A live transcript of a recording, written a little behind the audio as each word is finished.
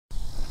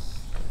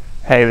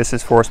Hey, this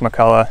is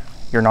McCollough,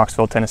 your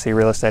Knoxville, Tennessee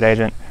real estate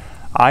agent.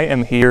 I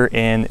am here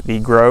in the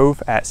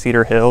Grove at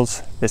Cedar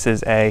Hills. This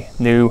is a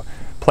new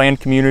planned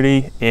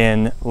community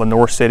in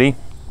Lenoir City.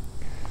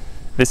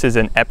 This is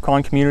an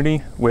Epcon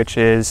Community, which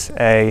is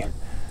a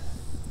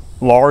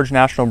large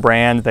national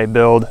brand. They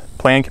build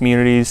planned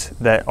communities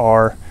that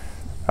are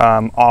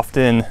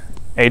often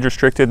age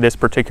restricted. This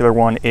particular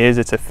one is.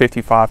 It's a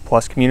 55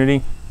 plus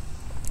community.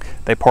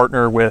 They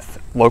partner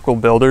with local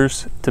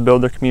builders to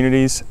build their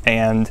communities,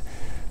 and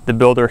the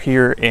builder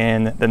here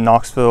in the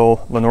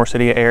Knoxville, Lenoir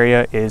City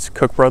area is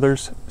Cook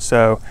Brothers.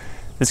 So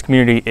this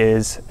community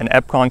is an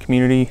Epcon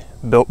community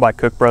built by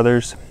Cook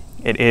Brothers.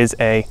 It is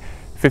a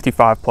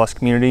 55 plus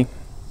community.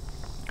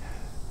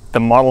 The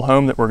model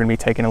home that we're going to be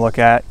taking a look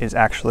at is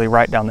actually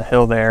right down the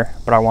hill there,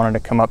 but I wanted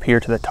to come up here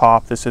to the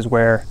top. This is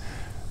where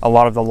a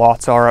lot of the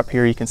lots are up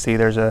here. You can see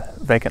there's a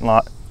vacant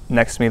lot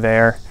next to me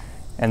there,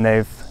 and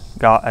they've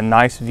got a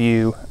nice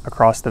view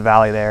across the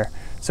valley there.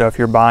 So if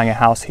you're buying a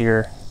house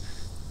here,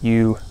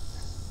 you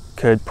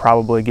could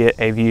probably get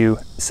a view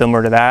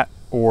similar to that,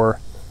 or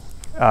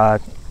a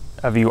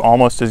view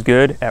almost as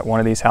good at one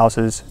of these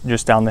houses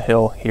just down the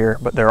hill here.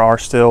 But there are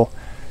still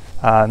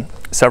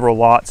several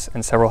lots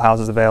and several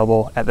houses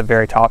available at the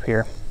very top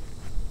here.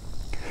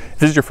 If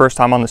this is your first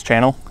time on this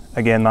channel,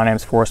 again, my name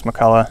is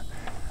McCollough.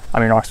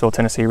 I'm your Knoxville,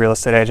 Tennessee real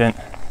estate agent.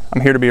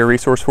 I'm here to be a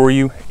resource for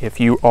you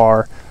if you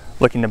are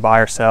looking to buy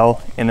or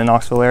sell in the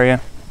Knoxville area.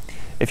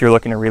 If you're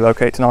looking to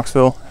relocate to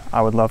Knoxville,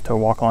 I would love to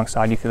walk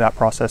alongside you through that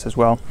process as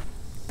well.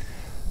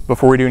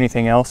 Before we do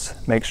anything else,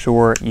 make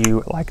sure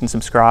you like and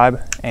subscribe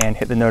and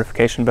hit the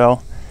notification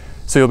bell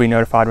so you'll be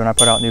notified when I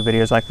put out new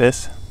videos like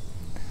this.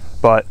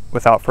 But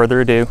without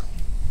further ado,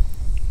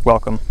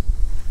 welcome.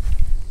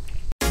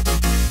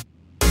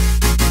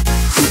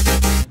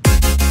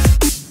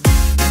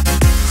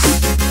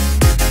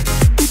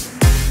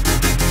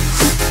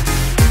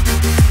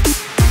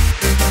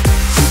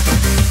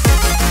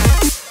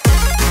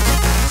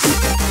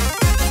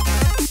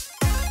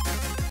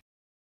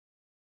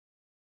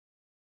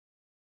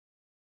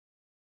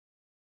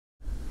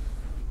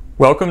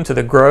 Welcome to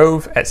the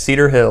Grove at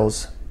Cedar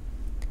Hills.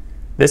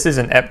 This is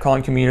an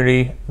Epcon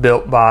community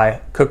built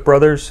by Cook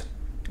Brothers,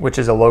 which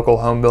is a local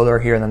home builder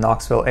here in the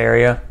Knoxville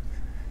area.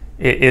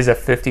 It is a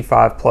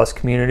 55 plus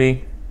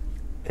community.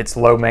 It's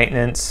low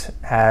maintenance,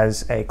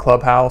 has a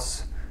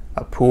clubhouse,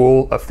 a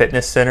pool, a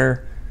fitness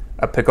center,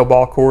 a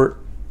pickleball court.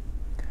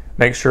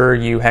 Make sure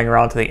you hang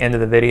around to the end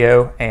of the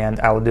video and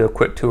I will do a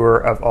quick tour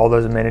of all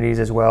those amenities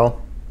as well.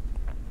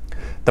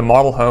 The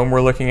model home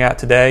we're looking at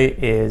today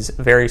is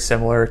very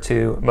similar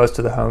to most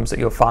of the homes that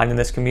you'll find in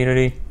this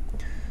community.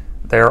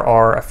 There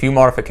are a few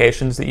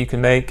modifications that you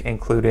can make,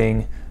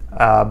 including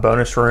a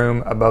bonus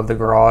room above the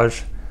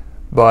garage,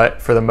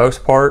 but for the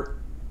most part,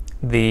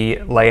 the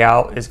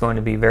layout is going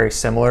to be very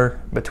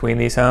similar between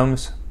these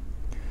homes.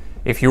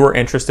 If you are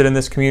interested in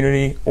this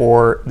community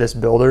or this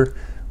builder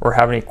or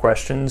have any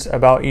questions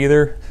about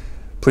either,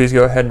 please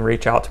go ahead and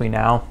reach out to me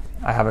now.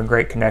 I have a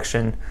great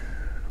connection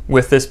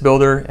with this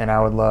builder and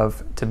I would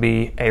love to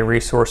be a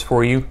resource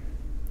for you.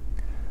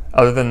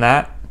 Other than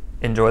that,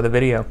 enjoy the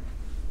video.